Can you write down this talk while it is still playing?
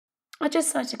I'd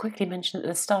just like to quickly mention at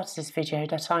the start of this video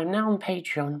that I'm now on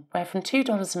Patreon, where from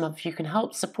 $2 a month you can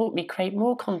help support me create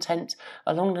more content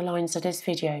along the lines of this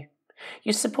video.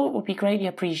 Your support will be greatly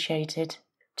appreciated.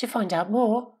 To find out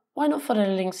more, why not follow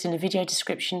the links in the video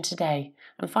description today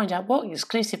and find out what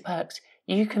exclusive perks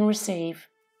you can receive.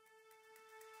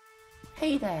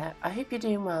 Hey there, I hope you're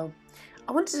doing well.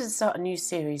 I wanted to start a new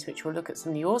series which will look at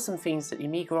some of the awesome things that the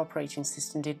Amiga operating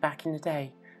system did back in the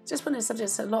day. It's just one of the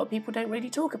subjects that a lot of people don't really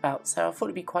talk about, so I thought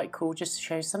it'd be quite cool just to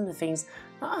show some of the things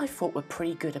that I thought were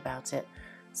pretty good about it.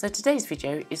 So today's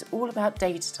video is all about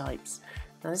data types.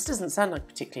 Now this doesn't sound like a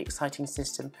particularly exciting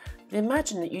system, but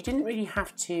imagine that you didn't really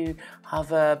have to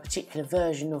have a particular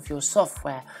version of your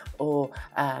software or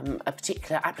a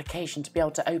particular application to be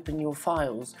able to open your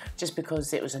files just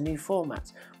because it was a new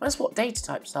format. Well, that's what data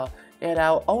types are. They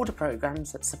allow older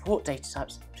programs that support data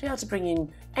types to be able to bring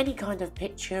in any kind of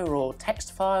picture or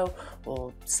text file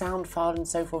or sound file and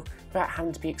so forth without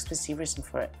having to be explicitly written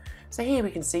for it. So here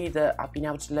we can see that I've been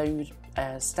able to load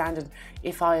a standard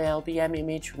ILBM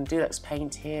image from Deluxe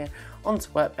Paint here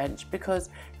onto Workbench because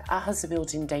it has a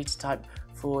built-in data type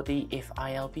for the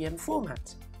ILBM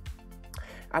format.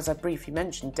 As I briefly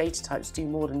mentioned, data types do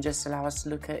more than just allow us to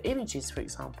look at images, for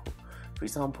example. For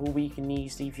example, we can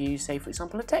easily view, say for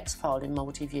example, a text file in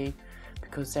multi-view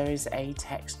because there is a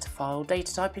text file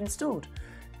data type installed.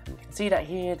 And you can see that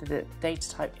here that the data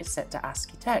type is set to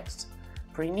ASCII text.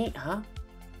 Pretty neat, huh?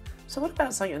 So what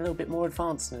about something a little bit more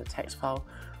advanced than a text file?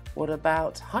 What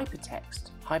about hypertext?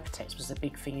 Hypertext was a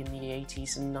big thing in the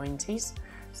 80s and 90s.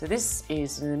 So this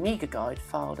is an Amiga guide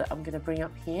file that I'm going to bring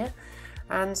up here.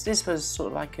 And this was sort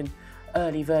of like an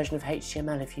early version of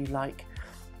HTML, if you like.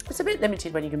 It's a bit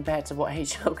limited when you compare it to what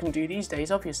HTML can do these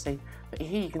days, obviously. But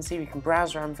here you can see we can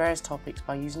browse around various topics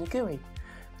by using a GUI.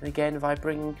 And again, if I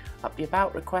bring up the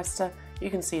About requester, you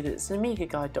can see that it's an Amiga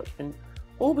guide document,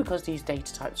 all because these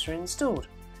data types are installed.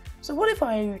 So what if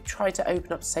I try to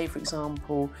open up, say for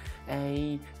example,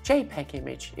 a Jpeg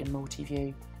image in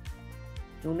multi-view?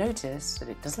 You'll notice that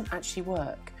it doesn't actually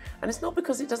work. And it's not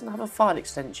because it doesn't have a file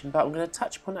extension, but I'm going to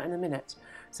touch upon that in a minute.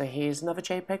 So here's another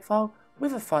Jpeg file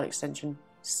with a file extension,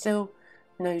 still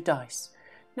no dice.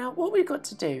 Now what we've got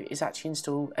to do is actually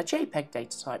install a Jpeg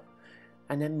data type,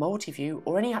 and then multi-view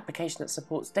or any application that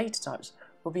supports data types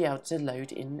will be able to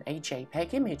load in a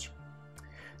Jpeg image.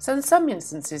 So in some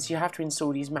instances you have to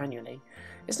install these manually.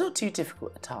 It's not too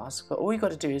difficult a task, but all you've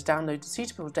got to do is download the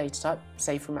suitable data type,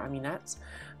 say from AmiNat,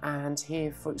 and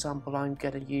here for example I'm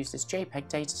going to use this Jpeg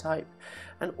data type,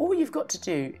 and all you've got to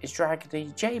do is drag the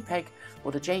Jpeg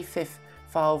or the Jif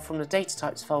file from the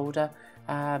datatypes folder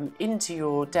into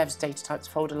your devs datatypes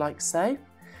folder like so,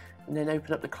 and then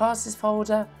open up the classes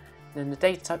folder, and then the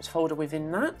datatypes folder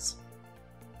within that.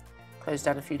 Close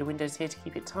down a few of the windows here to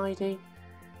keep it tidy.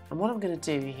 And what I'm going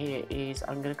to do here is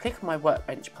I'm going to click on my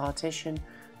Workbench partition,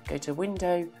 go to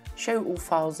Window, Show All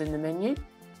Files in the menu.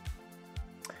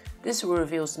 This will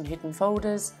reveal some hidden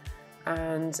folders,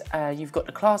 and you've got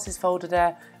the classes folder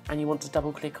there, and you want to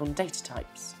double click on data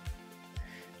types.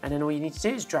 And then all you need to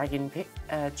do is drag in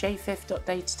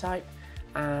jfif.datatype,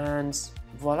 and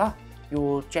voila,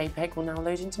 your JPEG will now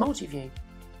load into multi-view.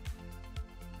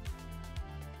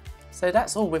 So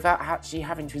that's all without actually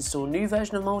having to install a new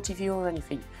version of multi-view or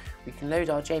anything. We can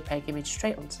load our JPEG image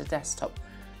straight onto the desktop.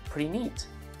 Pretty neat.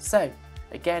 So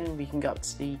again, we can go up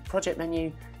to the project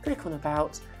menu, click on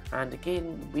About, and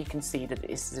again we can see that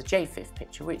this is a JFIF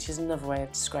picture, which is another way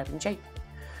of describing JPEG.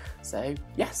 So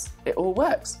yes, it all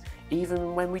works,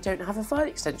 even when we don't have a file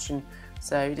extension.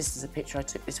 So this is a picture I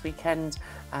took this weekend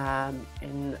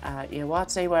in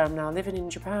Iwate, where I'm now living in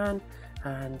Japan,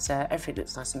 and everything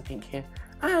looks nice and pink here,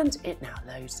 and it now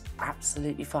loads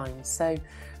absolutely fine. So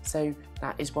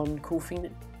that is one cool thing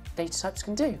that data types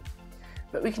can do.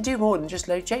 But we can do more than just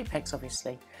load JPEGs,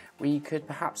 obviously. We could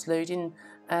perhaps load in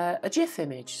a Jif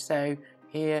image. So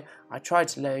here I tried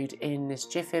to load in this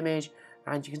Jif image,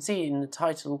 and you can see in the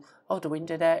title of the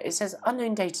window there it says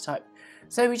unknown data type.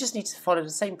 So we just need to follow the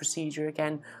same procedure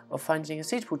again of finding a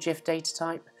suitable Jif data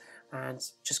type, and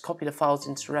just copy the files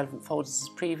into the relevant folders as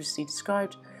previously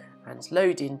described, and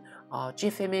load in our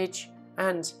Jif image,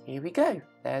 and here we go.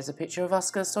 There's a picture of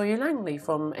Oscar Sawyer Langley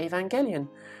from Evangelion.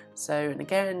 So, and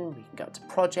again, we can go up to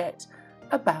Project,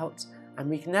 About, and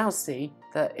we can now see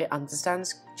that it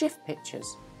understands Jif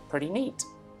pictures. Pretty neat.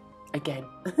 Again.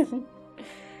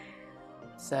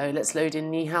 So let's load in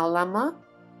Nihao Lama,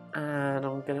 and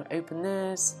I'm going to open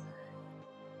this.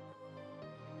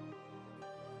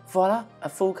 Voila, a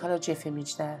full colour Jif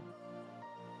image there.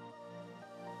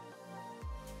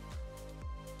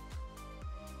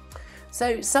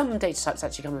 So some data types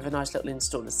actually come with a nice little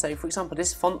installer. So for example,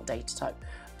 this font data type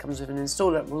comes with an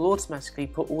installer that will automatically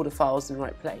put all the files in the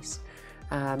right place,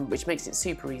 which makes it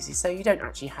super easy, so you don't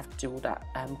actually have to do all that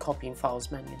copying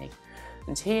files manually.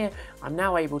 And here I'm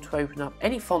now able to open up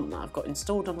any font that I've got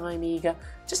installed on my Amiga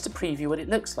just to preview what it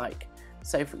looks like.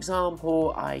 So for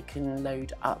example, I can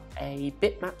load up a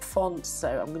bitmap font, so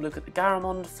I'm going to look at the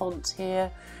Garamond font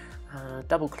here,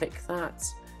 double click that,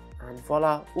 and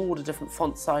voila, all the different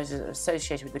font sizes that are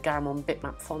associated with the Garamond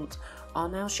bitmap font are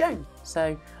now shown.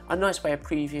 So a nice way of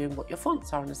previewing what your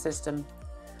fonts are in the system.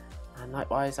 And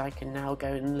likewise, I can now go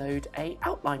and load a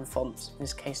outline font, in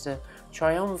this case a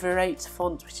triumvirate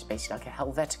font, which is basically like a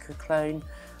Helvetica clone.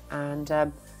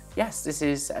 And yes, this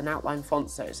is an outline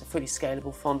font, so it's a fully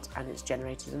scalable font, and it's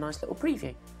generated a nice little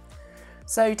preview.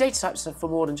 So data types are for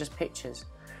more than just pictures.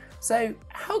 So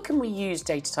how can we use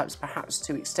data types perhaps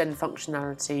to extend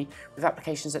functionality with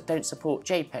applications that don't support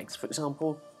JPEGs, for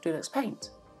example, Deluxe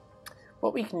Paint?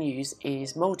 What we can use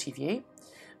is multi-view,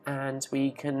 and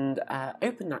we can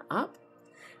open that up,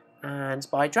 and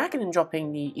by dragging and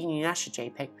dropping the ingenious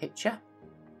JPEG picture,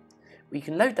 we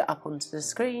can load that up onto the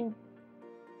screen,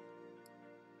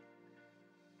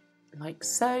 like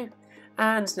so.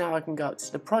 And now I can go up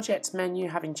to the project menu,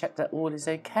 having checked that all is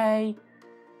okay.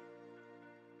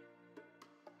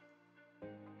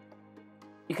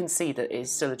 You can see that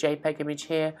it's still a JPEG image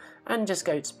here, and just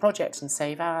go to project and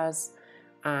save as,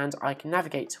 and I can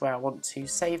navigate to where I want to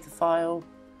save the file.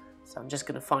 So I'm just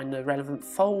going to find the relevant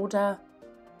folder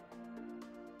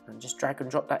and just drag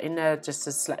and drop that in there just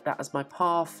to select that as my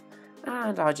path,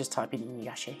 and I'll just type in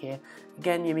Inuyasha here.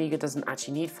 Again, the Amiga doesn't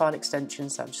actually need file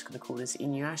extensions, so I'm just going to call this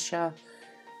Inuyasha.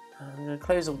 I'm going to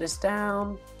close all this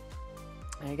down.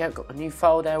 There you go, got my new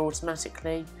file there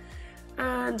automatically.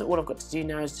 And all I've got to do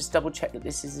now is just double check that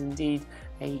this is indeed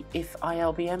a if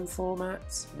ILBM format.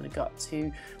 I'm going to go up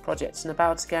to projects and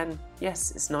about again.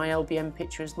 Yes, it's an ILBM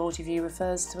picture as multi-view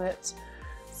refers to it.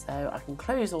 So I can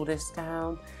close all this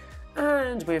down,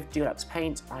 and with Deluxe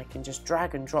Paint I can just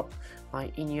drag and drop my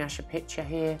Inuyasha picture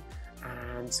here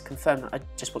and confirm that I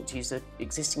just want to use the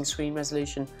existing screen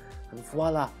resolution, and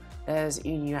voila, there's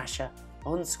Inuyasha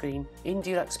on screen in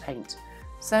Deluxe Paint.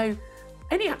 So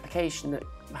any application that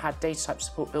had data type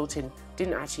support built in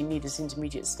didn't actually need this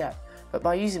intermediate step, but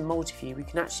by using multi-view we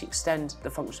can actually extend the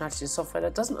functionality of software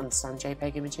that doesn't understand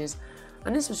JPEG images.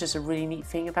 And this was just a really neat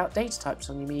thing about data types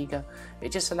on the Amiga.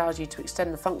 It just allows you to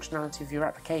extend the functionality of your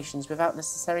applications without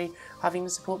necessarily having the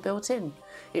support built in.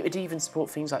 It would even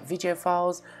support things like video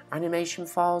files, animation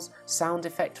files, sound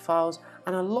effect files,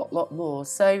 and a lot more.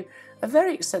 So a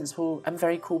very extensible and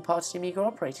very cool part of the Amiga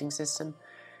operating system.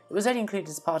 It was only included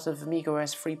as part of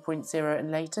AmigaOS 3.0 and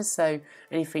later, so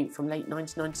anything from late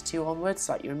 1992 onwards,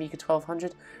 like your Amiga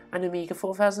 1200 and Amiga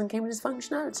 4000 came with this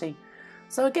functionality.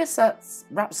 So I guess that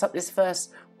wraps up this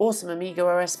first awesome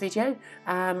AmigaOS video.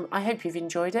 I hope you've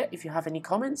enjoyed it. If you have any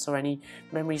comments or any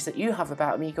memories that you have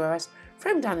about AmigaOS,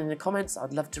 throw them down in the comments.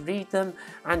 I'd love to read them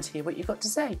and hear what you've got to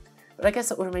say. But I guess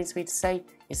all remains for me to say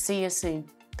is see you soon.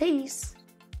 Peace!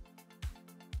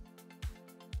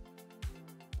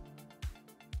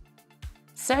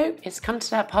 So it's come to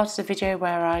that part of the video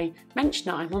where I mention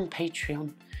that I'm on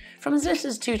Patreon. From as little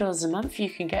as $2 a month, you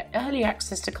can get early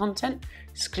access to content,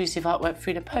 exclusive artwork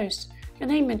through the post, your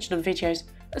name mentioned on videos,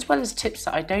 as well as tips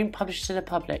that I don't publish to the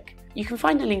public. You can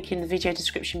find a link in the video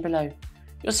description below.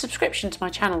 Your subscription to my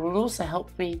channel will also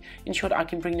help me ensure that I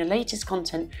can bring the latest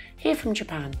content here from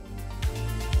Japan.